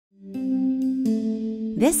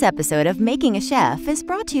This episode of Making a Chef is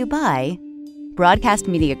brought to you by Broadcast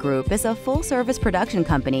Media Group is a full-service production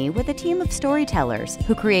company with a team of storytellers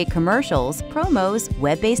who create commercials, promos,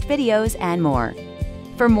 web-based videos, and more.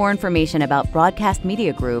 For more information about Broadcast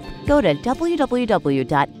Media Group, go to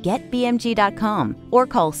www.getbmg.com or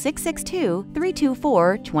call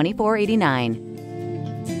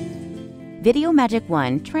 662-324-2489. Video Magic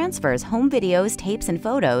 1 transfers home videos, tapes, and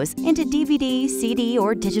photos into DVD, CD,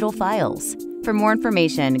 or digital files. For more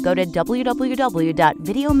information, go to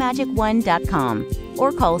www.videomagic1.com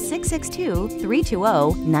or call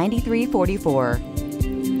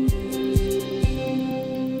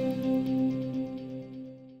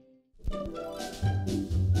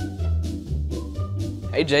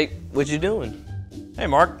Hey Jake, what you doing? Hey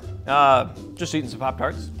Mark, just eating some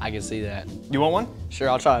Pop-Tarts. I can see that. You want one?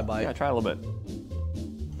 Sure, I'll try a bite. Yeah, try a little bit.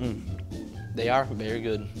 They are very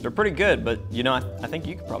good. They're pretty good, but you know, I think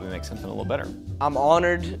you could probably make something a little better. I'm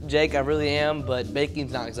honored, Jake, I really am, but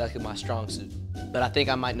baking's not exactly my strong suit. But I think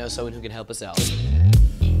I might know someone who can help us out.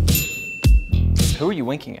 Who are you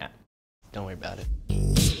winking at? Don't worry about it.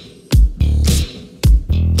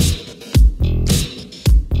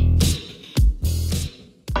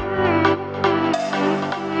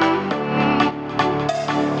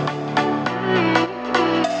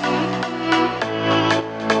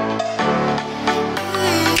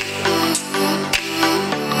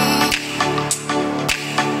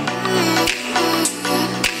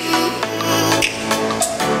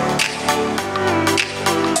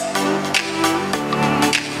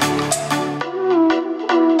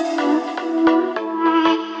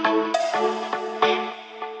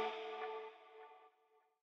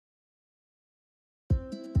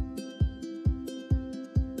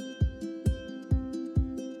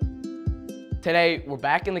 Today, we're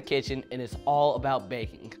back in the kitchen and it's all about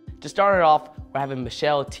baking. To start it off, we're having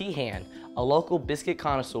Michelle Teehan, a local biscuit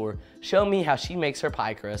connoisseur, show me how she makes her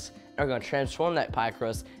pie crust, and we're gonna transform that pie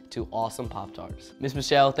crust into awesome Pop-Tarts. Miss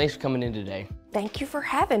Michelle, thanks for coming in today. Thank you for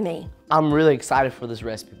having me. I'm really excited for this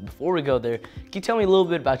recipe. Before we go there, can you tell me a little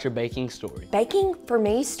bit about your baking story? Baking for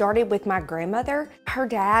me started with my grandmother. Her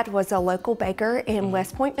dad was a local baker in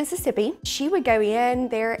West Point, Mississippi. She would go in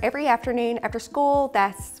there every afternoon after school.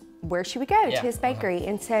 That's where she would go, to his bakery.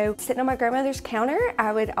 And so sitting on my grandmother's counter,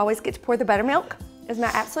 I would always get to pour the buttermilk. It was my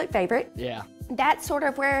absolute favorite. Yeah. That's sort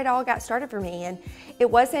of where it all got started for me. And it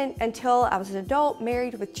wasn't until I was an adult,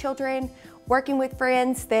 married with children, working with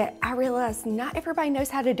friends, that I realized not everybody knows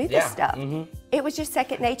how to do this stuff. It was just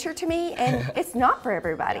second nature to me, and it's not for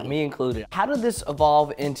everybody. Yeah, me included. How did this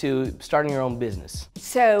evolve into starting your own business?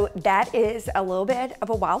 So that is a little bit of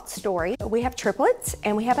a wild story. We have triplets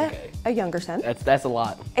and we have a younger son. That's a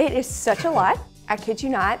lot. It is such a lot. I kid you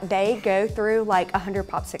not, they go through like 100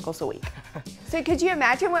 popsicles a week. So could you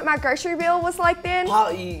imagine what my grocery bill was like then?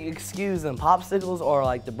 Excuse them, popsicles or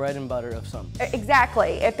like the bread and butter of something.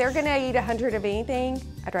 Exactly. If they're gonna eat 100 of anything,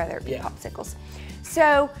 I'd rather it be popsicles.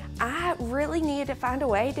 So I really needed to find a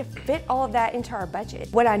way to fit all of that into our budget.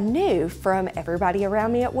 What I knew from everybody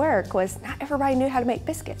around me at work was not everybody knew how to make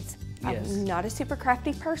biscuits. I'm not a super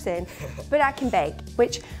crafty person, but I can bake,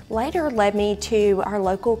 which later led me to our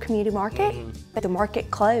local community market, but the market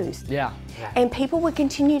closed. Yeah. And people would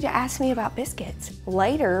continue to ask me about biscuits.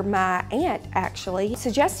 Later, my aunt actually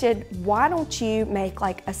suggested, why don't you make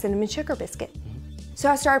like a cinnamon sugar biscuit? So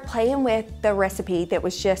I started playing with the recipe that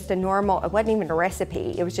was just a normal, it wasn't even a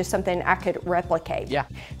recipe, it was just something I could replicate. Yeah.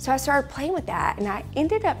 So I started playing with that, and I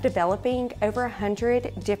ended up developing over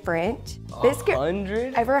 100 different biscuits.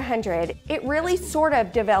 100? Over 100. It really sort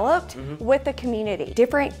of developed with the community.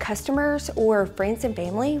 Different customers or friends and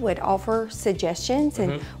family would offer suggestions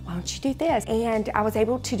and why don't you do this? And I was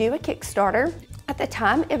able to do a Kickstarter. At the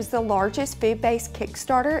time, it was the largest food-based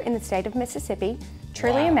Kickstarter in the state of Mississippi.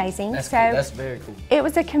 Truly amazing. That's cool. That's very cool. It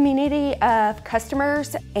was a community of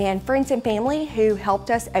customers and friends and family who helped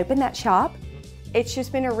us open that shop. It's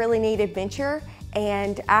just been a really neat adventure,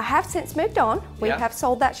 and I have since moved on. We have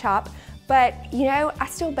sold that shop, but you know, I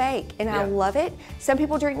still bake and I love it. Some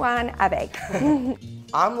people drink wine, I bake.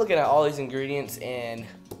 I'm looking at all these ingredients and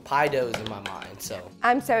pie doughs in my mind, so.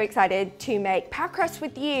 I'm so excited to make pie crust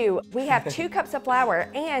with you. We have 2 cups of flour,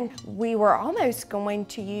 and we were almost going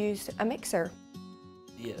to use a mixer.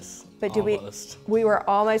 Yes, But almost. we were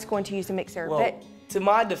almost going to use a mixer. Well, but to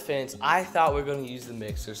my defense, I thought we were going to use the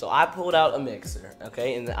mixer, so I pulled out a mixer,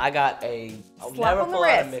 okay? And then I got a, I'll never pull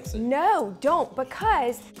out a mixer. No, don't,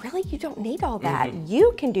 because really you don't need all that.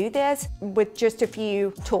 You can do this with just a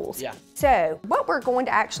few tools. Yeah. So what we're going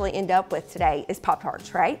to actually end up with today is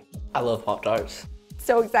Pop-Tarts, right? I love Pop-Tarts.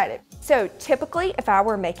 So excited. So typically, if I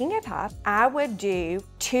were making a pie, I would do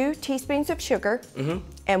 2 teaspoons of sugar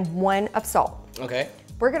and 1 of salt. Okay.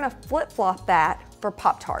 We're gonna flip-flop that for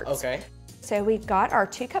Pop-Tarts. Okay. So we've got our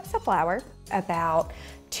 2 cups of flour, about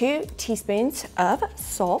 2 teaspoons of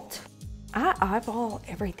salt. I eyeball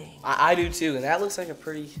everything. I do too, and that looks like a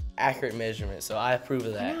pretty accurate measurement, so I approve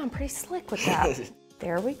of that. I know, I'm pretty slick with that.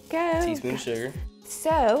 There we go. Teaspoon of sugar.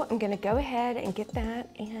 So I'm gonna go ahead and get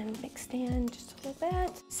that and mixed in just a little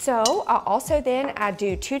bit. So I'll also then I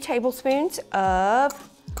do 2 tablespoons of,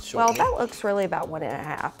 well, that looks really about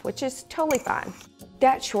 1.5, which is totally fine.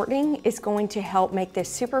 That shortening is going to help make this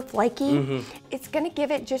super flaky. It's gonna give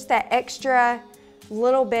it just that extra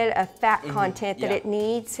little bit of fat content that it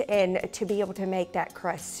needs and to be able to make that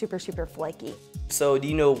crust super, super flaky. So do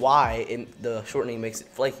you know why the shortening makes it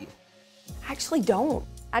flaky? I actually don't.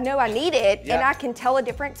 I know I need it and I can tell a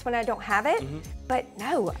difference when I don't have it, but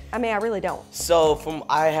no, I mean, I really don't. So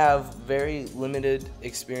I have very limited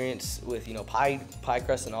experience with, you know, pie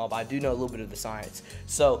crust and all, but I do know a little bit of the science.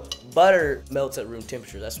 So butter melts at room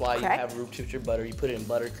temperature. That's why you have room temperature butter. You put it in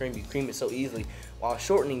buttercream, you cream it so easily, while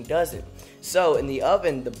shortening doesn't. So in the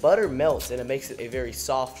oven, the butter melts and it makes it a very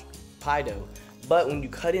soft pie dough. But when you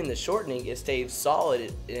cut in the shortening, it stays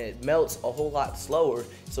solid and it melts a whole lot slower,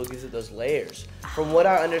 so it gives it those layers. From what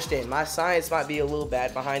I understand, my science might be a little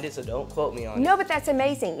bad behind it, so don't quote me on it. No, but that's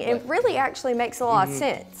amazing. It really actually makes a lot of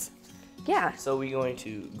sense. Yeah. So we're going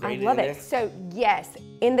to grate it in I love there? it. So yes,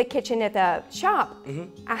 in the kitchen at the shop,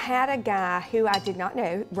 I had a guy who I did not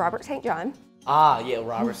know, Robert St. John. Ah, yeah,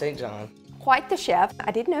 Robert St. John. Quite the chef. I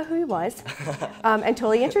didn't know who he was until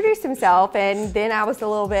he introduced himself, and then I was a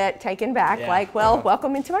little bit taken back, like, well,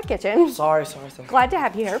 welcome into my kitchen. Sorry. Glad to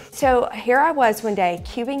have you here. So here I was one day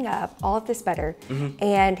cubing up all of this butter,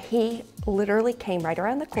 and he literally came right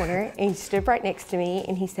around the corner and he stood right next to me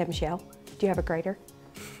and he said, Michelle, do you have a grater?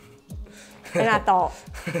 And I thought,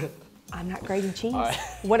 I'm not grating cheese. Right.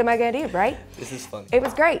 What am I gonna do, right? This is funny. It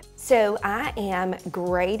was great. So I am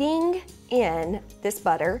grating in this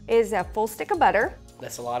butter. It is a full stick of butter.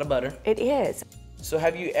 That's a lot of butter. It is. So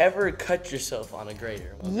have you ever cut yourself on a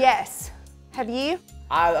grater? Yes. Have you?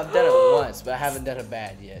 I've done it once, but I haven't done it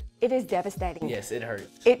bad yet. It is devastating. Yes, it hurts.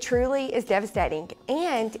 It truly is devastating.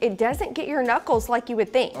 And it doesn't get your knuckles like you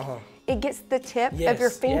would think. It gets the tip of your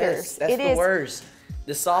fingers. Yes, that's the worst.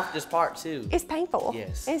 The softest part too. It's painful.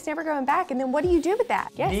 Yes. And it's never going back. And then what do you do with that?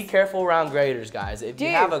 Yes. Be careful around graters, guys. If you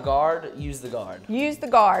have a guard, use the guard. Use the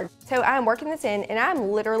guard. So I'm working this in and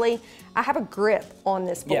I have a grip on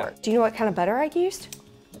this board. Do you know what kind of butter I used?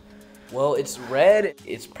 Well, it's red.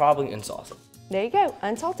 It's probably unsalted. There you go,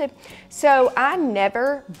 unsalted. So I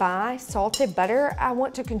never buy salted butter. I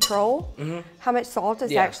want to control how much salt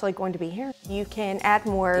is actually going to be here. You can add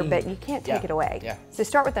more, but you can't take it away. So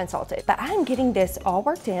start with unsalted. But I'm getting this all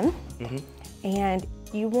worked in, and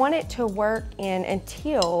you want it to work in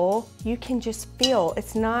until you can just feel,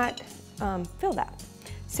 it's not, feel that.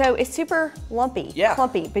 So it's super lumpy,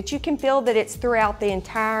 clumpy, but you can feel that it's throughout the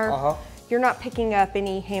entire, you're not picking up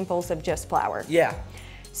any handfuls of just flour. Yeah.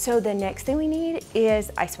 So the next thing we need is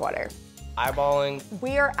ice water. Eyeballing.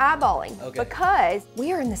 We are eyeballing because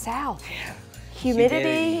we are in the South.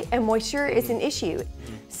 Humidity and moisture is an issue.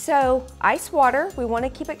 So ice water, we want to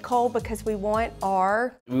keep it cold because we want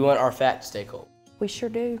our fat to stay cold. We sure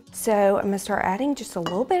do. So I'm gonna start adding just a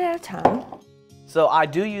little bit at a time. So I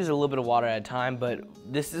do use a little bit of water at a time, but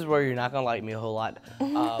this is where you're not gonna like me a whole lot.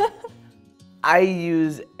 I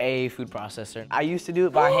use a food processor. I used to do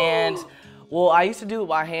it by hand. Well, I used to do it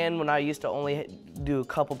by hand when I used to only do a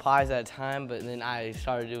couple pies at a time, but then I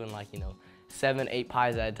started doing 7, 8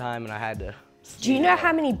 pies at a time, and I had to. Do you know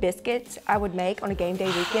how many biscuits I would make on a game day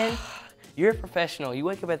weekend? You're a professional. You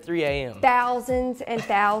wake up at 3 a.m. Thousands and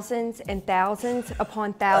thousands and thousands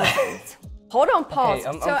upon thousands. Hold on, pause. Okay,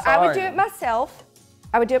 I'm so sorry. I would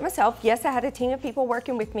do it myself. Yes, I had a team of people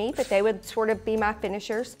working with me, but they would sort of be my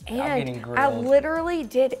finishers. And I literally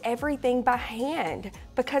did everything by hand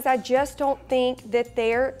because I just don't think that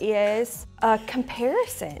there is a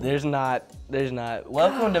comparison. There's not.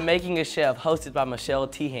 Welcome to Making a Chef, hosted by Michelle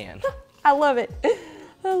Teehan. I love it.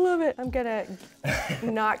 I love it. I'm gonna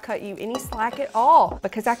not cut you any slack at all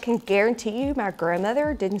because I can guarantee you my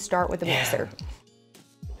grandmother didn't start with a mixer.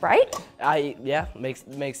 Right? Makes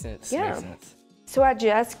sense. Yeah. Makes sense. So I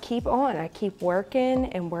just keep on. I keep working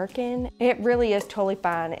and working. It really is totally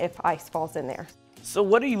fine if ice falls in there. So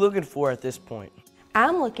what are you looking for at this point?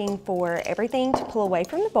 I'm looking for everything to pull away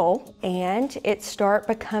from the bowl and it start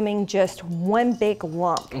becoming just one big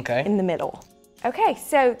lump in the middle. Okay,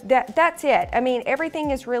 so that's it. I mean,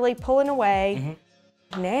 everything is really pulling away.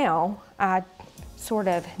 Now I sort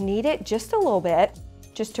of knead it just a little bit.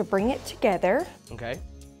 just to bring it together. Okay.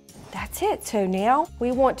 That's it. So now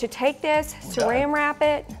we want to take this, saran wrap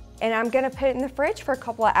it, and I'm gonna put it in the fridge for a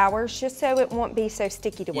couple of hours just so it won't be so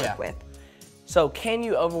sticky to work with. So can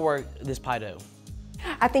you overwork this pie dough?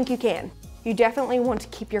 I think you can. You definitely want to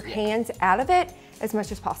keep your hands out of it as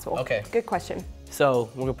much as possible. Okay. Good question. So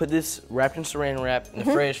we're gonna put this wrapped in saran wrap in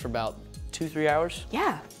the fridge for about 2-3 hours?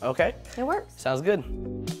 Yeah. Okay. It works. Sounds good.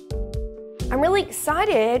 I'm really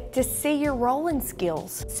excited to see your rolling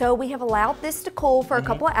skills. So we have allowed this to cool for a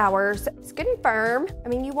couple of hours. It's good and firm. I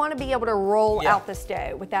mean, you want to be able to roll out this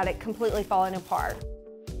dough without it completely falling apart.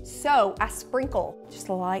 So I sprinkle, just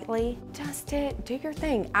lightly, dust it, do your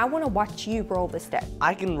thing. I want to watch you roll this dough.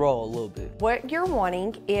 I can roll a little bit. What you're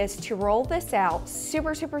wanting is to roll this out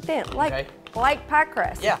super, super thin, like pie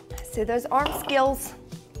crust. Yeah. So those arm skills,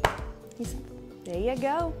 there you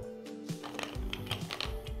go.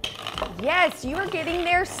 Yes, you are getting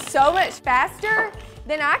there so much faster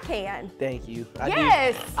than I can. Thank you.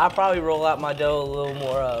 Yes. I probably roll out my dough a little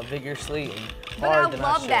more vigorously and But hard I than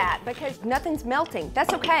love should. that because nothing's melting.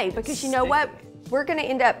 That's okay because you know what? We're gonna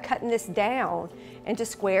end up cutting this down into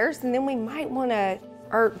squares and then we might wanna,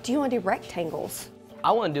 or do you wanna do rectangles?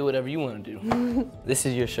 I wanna do whatever you wanna do. This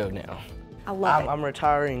is your show now. I love it. I'm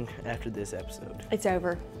retiring after this episode. It's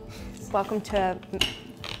over. Welcome to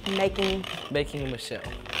making Michelle.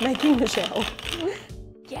 Making Michelle.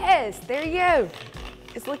 Yes, there you go.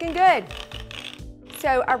 It's looking good.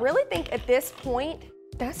 So I really think at this point,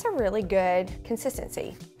 that's a really good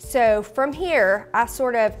consistency. So from here, I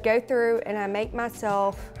sort of go through and I make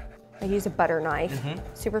myself, I use a butter knife,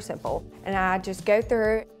 super simple. And I just go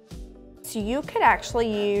through. So you could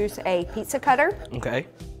actually use a pizza cutter. Okay.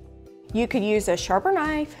 You could use a sharper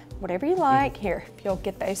knife, whatever you like. Here, if you'll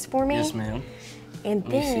get those for me. Yes, ma'am. And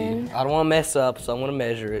Let me then, see. I don't want to mess up, so I'm going to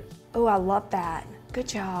measure it. oh, I love that. Good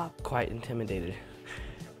job. Quite intimidated.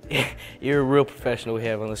 You're a real professional we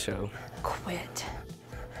have on the show. Quit.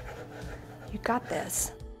 You got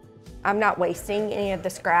this. I'm not wasting any of the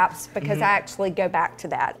scraps because I actually go back to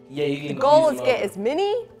that. Yeah, you can The goal use is them get over. as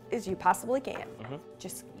many as you possibly can.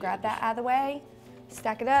 Just grab that out of the way,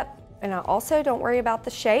 stack it up. And I also don't worry about the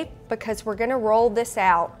shape because we're gonna roll this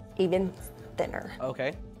out even thinner.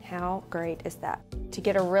 Okay. How great is that? To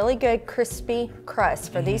get a really good crispy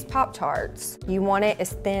crust for these Pop-Tarts, you want it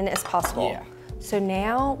as thin as possible. Yeah. So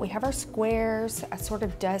now we have our squares. I sort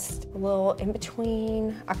of dust a little in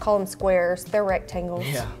between. I call them squares, they're rectangles.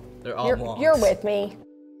 Yeah, they're oblongs. You're with me.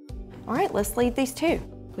 All right, let's leave these two.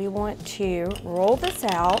 We want to roll this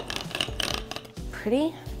out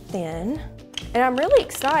pretty thin. And I'm really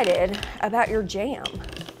excited about your jam.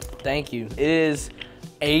 Thank you. It is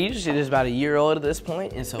aged. It is about a year old at this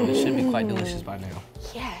point, and so it should be quite delicious by now.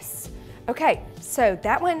 Yes. Okay, so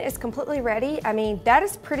that one is completely ready. I mean, that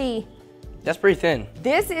is pretty, That's pretty thin.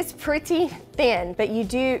 this is pretty thin, but you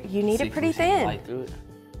need See, it pretty can you see the thin. light through it?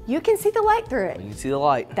 You can see the light through it. You can see the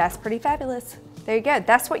light. That's pretty fabulous. There you go.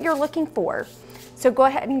 That's what you're looking for. So go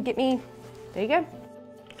ahead and get me, there you go.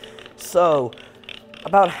 So,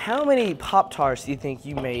 about how many Pop-Tarts do you think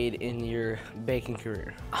you made in your baking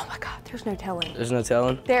career? Oh my God, there's no telling. There's no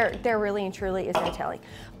telling? There really and truly is no telling.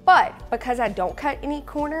 But because I don't cut any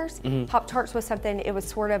corners, Pop-Tarts was something, it was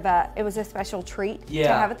sort of it was a special treat to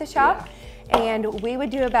have at the shop. And we would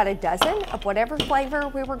do about a dozen of whatever flavor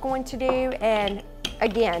we were going to do. And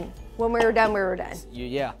again, when we were done, we were done.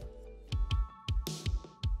 Yeah.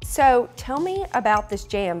 So tell me about this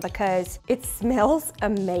jam because it smells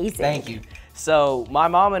amazing. Thank you. So my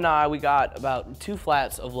mom and I, we got about 2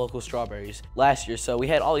 flats of local strawberries last year. So we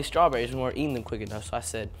had all these strawberries and we weren't eating them quick enough. So I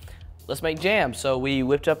said, let's make jam. So we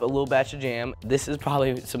whipped up a little batch of jam. This is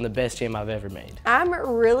probably some of the best jam I've ever made. I'm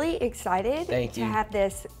really excited Thank to you. have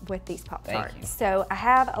this with these Thank you. Pop-Tarts. So I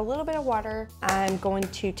have a little bit of water. I'm going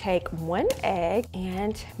to take 1 egg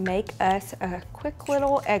and make us a quick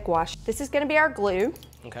little egg wash. This is gonna be our glue.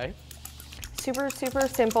 Okay. Super, super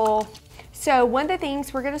simple. So one of the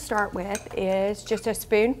things we're gonna start with is just a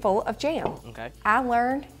spoonful of jam. Okay. I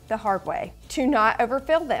learned the hard way to not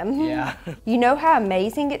overfill them. Yeah. You know how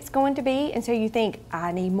amazing it's going to be, and so you think,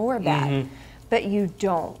 I need more of that. But you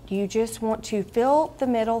don't. You just want to fill the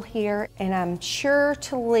middle here, and I'm sure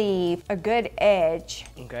to leave a good edge.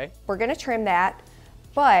 Okay. We're gonna trim that,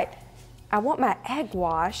 but I want my egg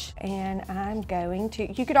wash, and I'm going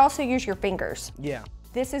to, you could also use your fingers. Yeah.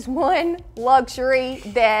 This is one luxury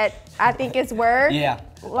that I think is worth. Yeah.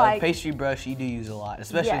 Like, pastry brush you do use a lot,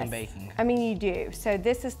 especially yes. in baking. I mean, you do. So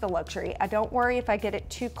this is the luxury. I don't worry if I get it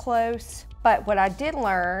too close, but what I did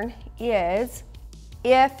learn is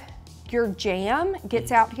if your jam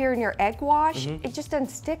gets out here in your egg wash, it just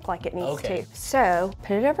doesn't stick like it needs to. So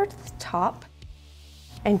put it over to the top.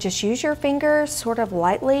 And just use your fingers sort of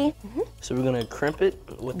lightly. So we're gonna crimp it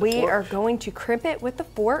with the fork? We are going to crimp it with the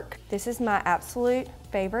fork. This is my absolute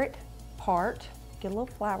favorite part. Get a little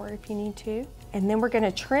flour if you need to. And then we're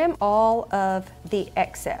gonna trim all of the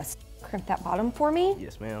excess. Crimp that bottom for me.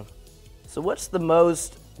 Yes, ma'am. So what's the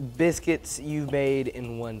most biscuits you've made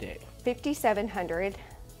in one day? 5,700.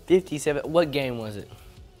 57, what game was it?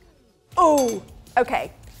 Oh,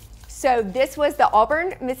 okay. So this was the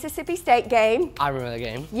Auburn, Mississippi State game. I remember the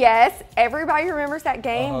game. Yes, everybody remembers that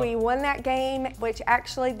game. We won that game, which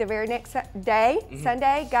actually the very next day,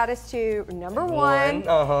 Sunday, got us to number one.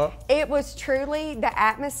 It was truly, the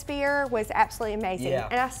atmosphere was absolutely amazing. Yeah.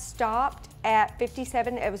 And I stopped at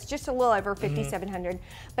 57, it was just a little over 5,700,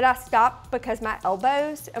 but I stopped because my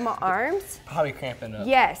elbows and my arms. Probably cramping up.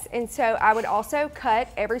 Yes, and so I would also cut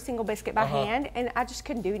every single biscuit by hand, and I just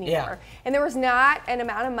couldn't do anymore. Yeah. And there was not an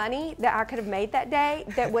amount of money that I could have made that day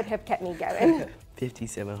that would have kept me going.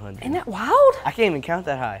 5,700. Isn't that wild? I can't even count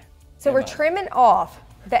that high. So we're trimming off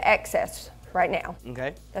the excess right now.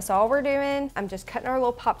 Okay. That's all we're doing. I'm just cutting our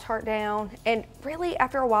little Pop-Tart down, and really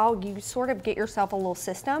after a while you sort of get yourself a little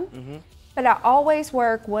system. But I always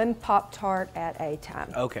work one Pop-Tart at a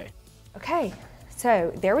time. Okay. Okay, so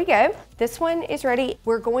there we go. This one is ready.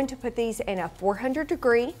 We're going to put these in a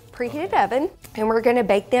 400-degree preheated oven, and we're gonna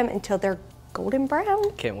bake them until they're golden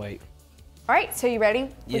brown. Can't wait. All right, so you ready?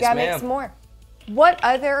 We Yes, gotta make ma'am. some more. What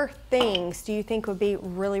other things do you think would be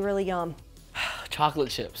really, really yum? Chocolate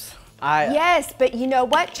chips. Yes, but you know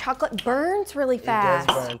what? Chocolate burns really fast.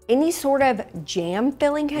 does burn. Any sort of jam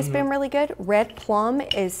filling has been really good. Red plum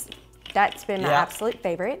that's been my absolute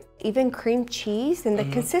favorite. Even cream cheese, and the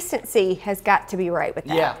consistency has got to be right with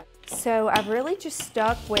that. Yeah. So I've really just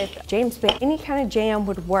stuck with jams, but any kind of jam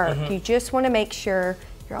would work. You just want to make sure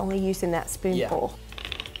you're only using that spoonful.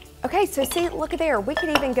 Okay, so see, look at there. We could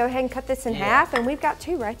even go ahead and cut this in half, and we've got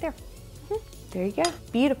two right there. There you go.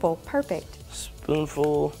 Beautiful, perfect.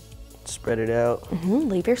 Spoonful, spread it out.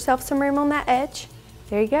 Leave yourself some room on that edge.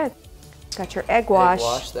 There you go. Got your egg wash.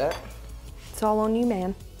 Wash that. It's all on you,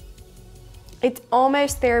 man. It's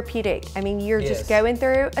almost therapeutic. I mean, you're just going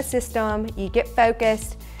through a system, you get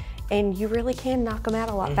focused, and you really can knock them out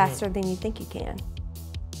a lot faster than you think you can.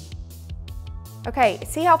 Okay,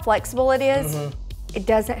 see how flexible it is? It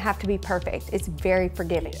doesn't have to be perfect. It's very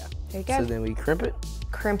forgiving. There you go. So then we crimp it.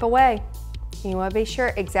 Crimp away. You want to be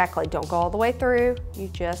sure, exactly, don't go all the way through. You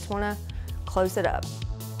just want to close it up.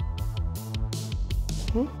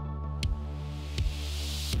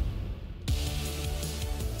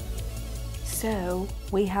 So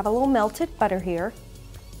we have a little melted butter here.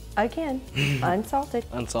 Again, unsalted.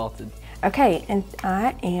 Unsalted. Okay, and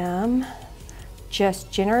I am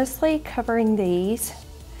just generously covering these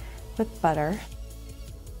with butter.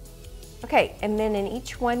 Okay, and then in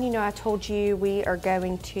each one, you know, I told you we are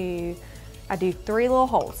going to, I do 3 little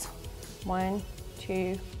holes. 1,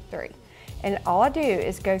 2, 3. And all I do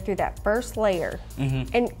is go through that first layer.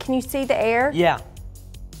 And can you see the air? Yeah.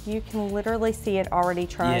 You can literally see it already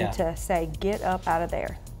trying to say, get up out of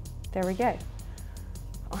there. There we go.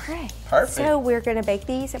 All right. Perfect. So we're gonna bake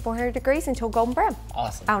these at 400 degrees until golden brown.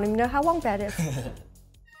 Awesome. I don't even know how long that is.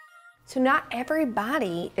 So not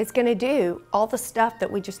everybody is gonna do all the stuff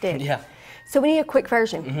that we just did. Yeah. So we need a quick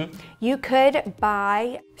version. You could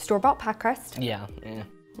buy store-bought pie crust, Yeah.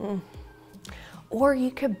 or you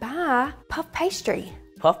could buy puff pastry.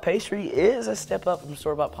 Puff pastry is a step up from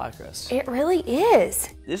store-bought pie crust. It really is.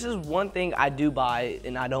 This is one thing I do buy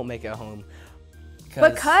and I don't make at home.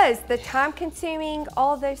 Because the time consuming,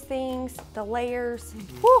 all of those things, the layers,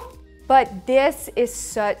 whew. But this is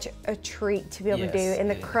such a treat to be able to do, and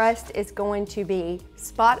the crust is going to be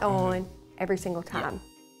spot on every single time.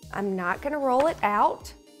 I'm not gonna roll it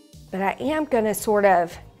out, but I am gonna sort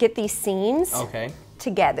of get these seams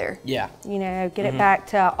together. Yeah. You know, get it back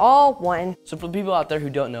to all one. So for the people out there who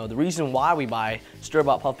don't know, the reason why we buy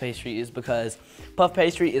store-bought puff pastry is because puff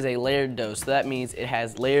pastry is a layered dough. So that means it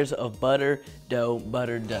has layers of butter, dough.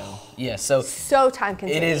 Yes, So time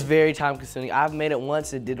consuming. it is very time consuming. I've made it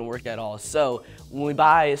once, it didn't work at all. So when we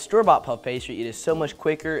buy store-bought puff pastry, it is so much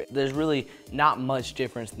quicker. There's really not much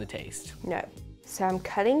difference in the taste. No. So I'm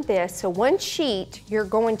cutting this. So one sheet, you're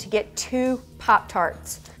going to get 2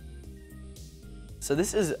 Pop-Tarts. So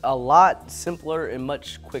this is a lot simpler and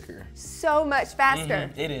much quicker. So much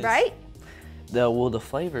faster. It is. Right? Will the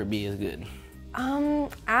flavor be as good?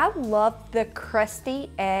 I love the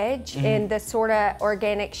crusty edge and the sort of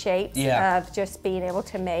organic shapes of just being able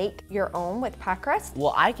to make your own with pie crust.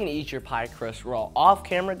 Well, I can eat your pie crust raw. Off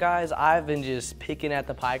camera, guys, I've been just picking at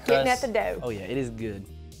the pie crust. Getting at the dough. Oh yeah, it is good.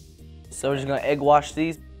 So we're just gonna egg wash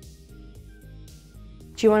these.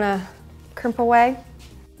 Do you want to crimp away?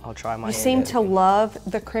 I'll try my You hand seem at to it. love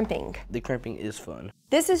the crimping. The crimping is fun.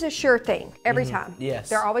 This is a sure thing every time. Yes.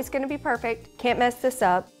 They're always gonna be perfect. Can't mess this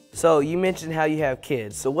up. So you mentioned how you have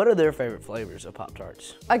kids. So what are their favorite flavors of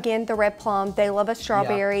Pop-Tarts? Again, the red plum, they love a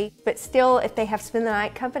strawberry, but still, if they have spend the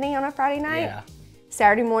night company on a Friday night, Yeah.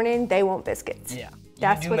 Saturday morning, they want biscuits. Yeah.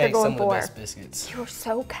 That's you what do they're make going some for. of the best biscuits. You're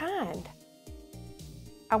so kind.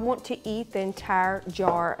 I want to eat the entire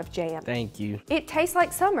jar of jam. Thank you. It tastes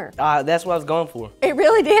like summer. That's what I was going for. It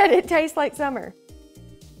really did. It tastes like summer.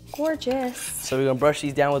 Gorgeous. So we're gonna brush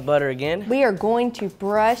these down with butter again. We are going to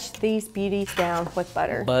brush these beauties down with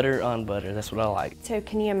butter. Butter on butter, that's what I like. So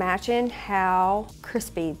can you imagine how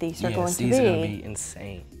crispy these are going to these be? are gonna be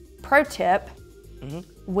insane. Pro tip,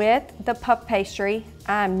 with the puff pastry,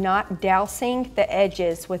 I'm not dousing the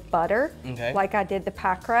edges with butter Okay. like I did the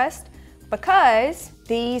pie crust because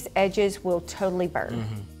these edges will totally burn.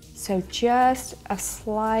 So just a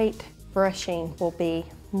slight brushing will be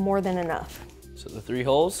more than enough. So the 3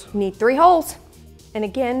 holes. You need 3 holes. And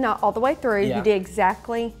again, not all the way through. Yeah. You did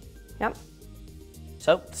exactly, yep.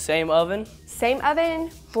 So same oven, Same oven,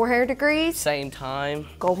 400 degrees, same time.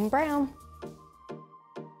 golden brown.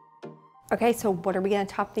 Okay, so what are we gonna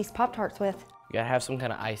top these Pop-Tarts with? You gotta have some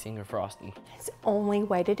kind of icing or frosting. It's the only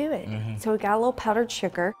way to do it. So we got a little powdered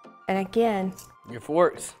sugar. And again, Your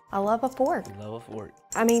forks. I love a fork. You love a fork.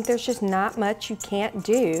 I mean, there's just not much you can't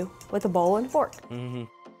do with a bowl and fork.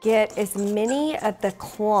 Get as many of the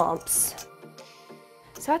clumps.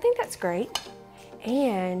 So I think that's great.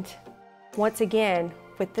 And once again,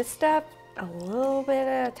 with this stuff, a little bit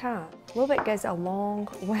at a time. A little bit goes a long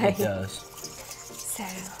way. It does. So,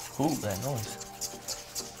 Ooh, that noise.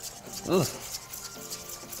 Ooh.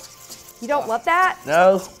 you don't love that?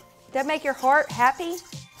 No. Does that make your heart happy?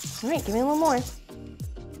 All right, give me a little more.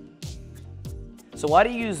 So why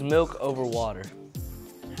do you use milk over water?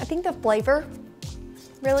 I think the flavor,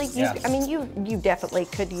 really, Yeah. I mean, you definitely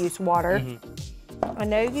could use water. I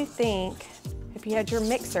know you think if you had your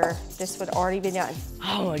mixer, this would already be done.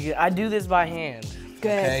 Oh my god, I do this by hand. Good.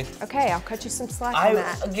 Okay. Okay, I'll cut you some slack on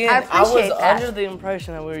that. I was appreciate that. under the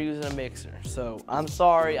impression that we were using a mixer. So I'm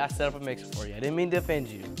sorry I set up a mixer for you. I didn't mean to offend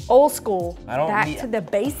you. Old school, I don't back need- to the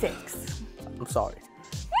basics. I'm sorry.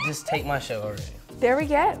 Just take my show already. There we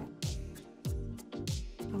go.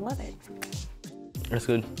 I love it. That's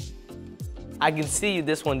good. I can see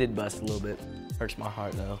this one did bust a little bit. Hurts my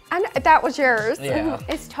heart though. I know, that was yours. Yeah.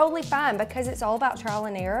 It's totally fine because it's all about trial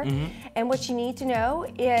and error. And what you need to know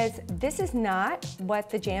is this is not what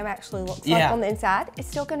the jam actually looks like Yeah. on the inside. It's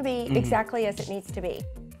still gonna be exactly as it needs to be.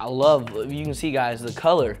 I love, you can see guys, the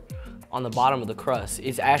color on the bottom of the crust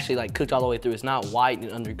is actually like cooked all the way through. It's not white and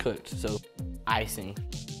undercooked. So icing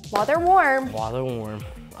While they're warm, while they're warm.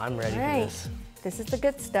 I'm ready all for right, this. this is the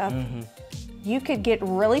good stuff. You could get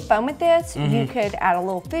really fun with this. You could add a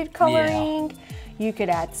little food coloring. You could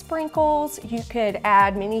add sprinkles. You could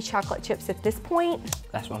add mini chocolate chips at this point.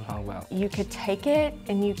 That's what I'm talking about. You could take it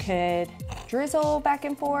and you could drizzle back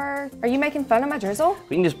and forth. Are you making fun of my drizzle?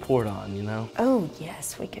 We can just pour it on, you know? Oh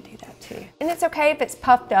yes, we could do that too. And it's okay if it's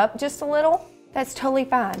puffed up just a little. That's totally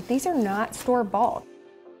fine. These are not store-bought.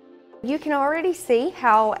 You can already see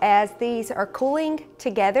how as these are cooling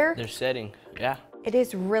together, They're setting, yeah. it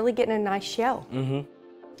is really getting a nice shell.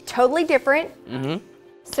 Totally different.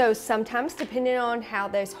 So sometimes, depending on how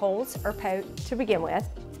those holes are poked to begin with,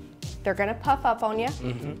 they're gonna puff up on you.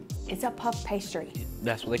 It's a puff pastry.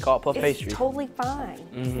 That's what they call it, puff pastry. It's totally fine.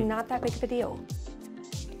 It's not that big of a deal.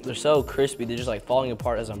 They're so crispy, they're just like falling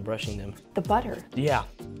apart as I'm brushing them. The butter. Yeah.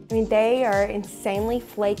 I mean, they are insanely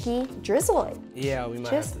flaky. Drizzle it. Yeah, we might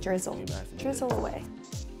Just have to, drizzle. we might have to do Drizzle away.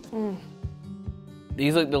 that.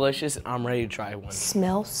 These look delicious. I'm ready to try one.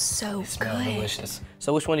 Smells so Smell good. delicious.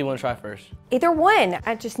 So which one do you want to try first? Either one.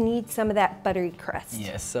 I just need some of that buttery crust.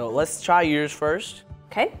 Yes, so let's try yours first.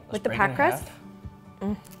 Okay, with the break it pie in crust.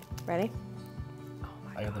 half. Ready?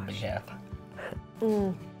 I got the big half.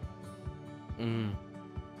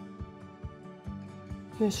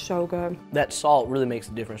 It's so good. That salt really makes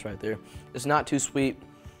a difference right there. It's not too sweet.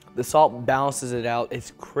 The salt balances it out.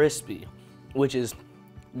 It's crispy, which is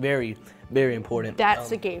very, very important. That's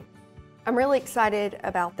the key. I'm really excited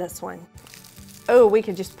about this one. Oh, we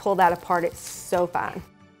could just pull that apart. It's so fine.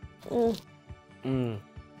 Which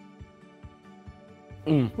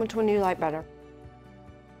one do you like better?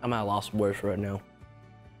 I'm at a loss of words right now.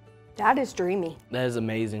 That is dreamy. That is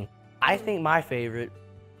amazing. I think my favorite,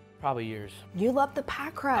 probably yours. You love the pie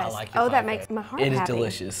crust. I like your Oh, pie that crust. makes my heart It is happy.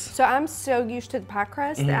 delicious. So I'm so used to the pie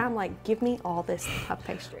crust that I'm like, give me all this puff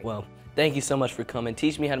pastry. Well, thank you so much for coming.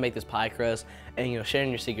 Teach me how to make this pie crust and sharing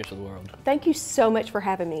your secrets with the world. Thank you so much for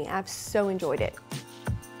having me. I've so enjoyed it.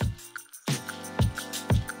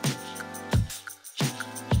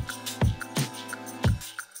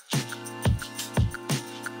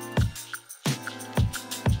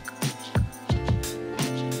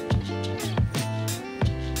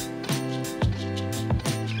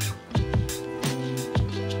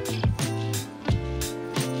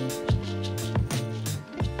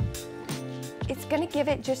 gonna give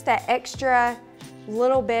it just that extra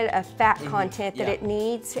little bit of fat content that yeah. it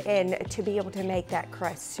needs, and to be able to make that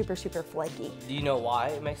crust super, super flaky. Do you know why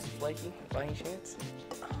it makes it flaky, by any chance?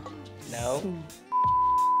 No?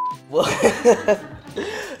 Well,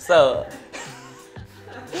 so,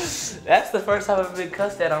 that's the first time I've ever been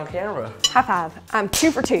cussed at on camera. High five. I'm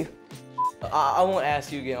 2 for 2. I won't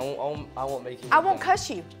ask you again. I won't make you. I won't cuss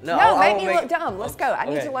you. No, No, I make won't me make- look dumb. Let's go. I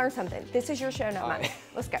need Okay. to learn something. This is your show, not All mine. right.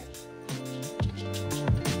 Let's go.